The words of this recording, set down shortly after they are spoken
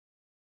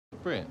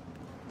Bret,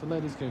 the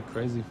ladies go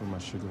crazy for my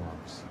sugar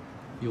lumps.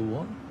 Your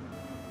what?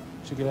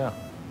 Check it out.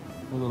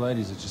 All the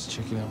ladies are just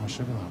checking out my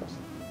sugar lumps.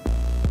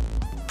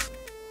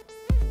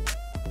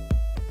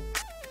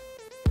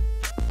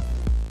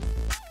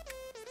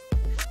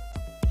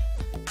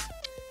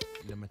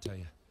 Let me tell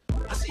you.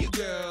 I see you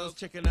girls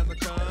checking out the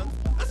trunk.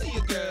 I see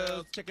you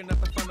girls checking out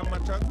the front of my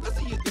truck. I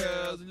see you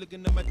girls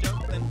looking at my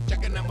junk, then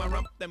checking out my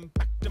rump, then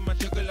back to my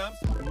sugar lumps.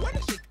 When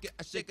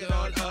I shake it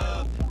all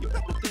up. You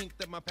probably think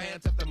that my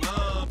pants have the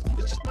mumps.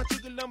 It's just my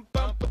sugar lump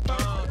bump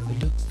bump.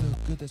 They look so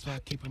good, that's why I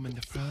keep them in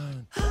the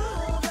front.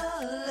 All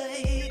the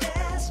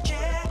ladies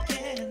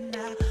checking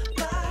out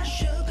my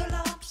sugar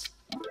lumps.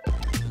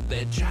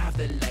 They drive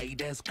the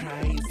ladies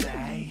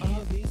crazy.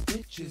 All these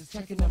bitches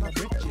checking out my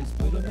britches,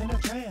 put them in a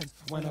trance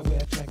when I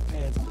wear track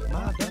pants.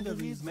 My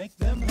dungarees make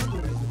them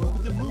hungry,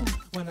 over the moon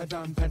when I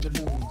don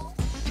pantaloons.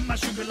 My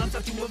sugar lumps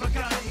are two of a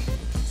kind,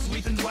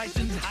 sweet and white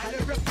and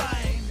highly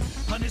refined.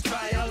 Honey's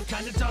try all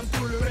kind of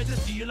tomfoolery to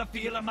steal a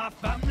feel of my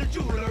family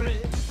jewelry.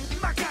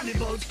 My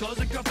cannibals cause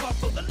a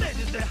kerfuffle, the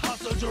ladies they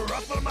hustle to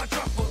ruffle my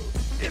truffle.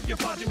 If you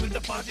party with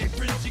the party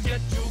prince, you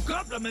get 2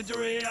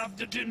 complimentary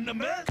after dinner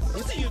meals.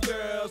 We see you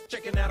girls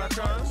checking out our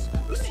trunks.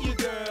 We see you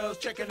girls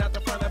checking out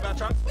the front of our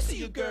trunks. We see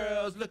you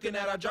girls looking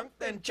at our junk,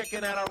 then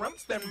checking out our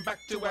rumps, then back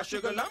to our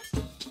sugar lumps.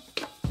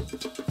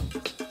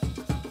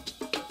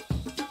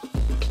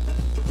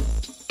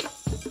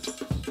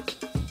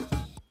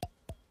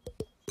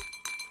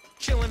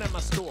 Chilling at my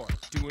store,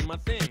 doing my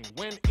thing,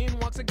 when in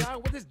walks a guy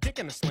with his dick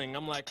in a sling.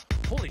 I'm like,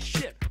 holy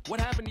shit,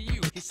 what happened to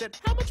you? He said,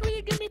 how much will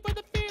you give me for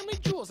the family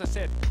jewels? I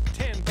said,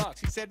 $10.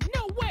 He said,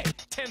 no way,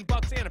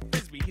 $10 and a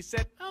frisbee. He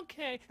said,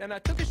 okay. Then I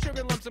took his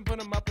sugar lumps and put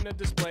them up in a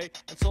display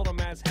and sold them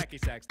as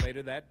hacky sacks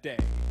later that day.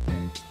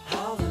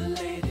 All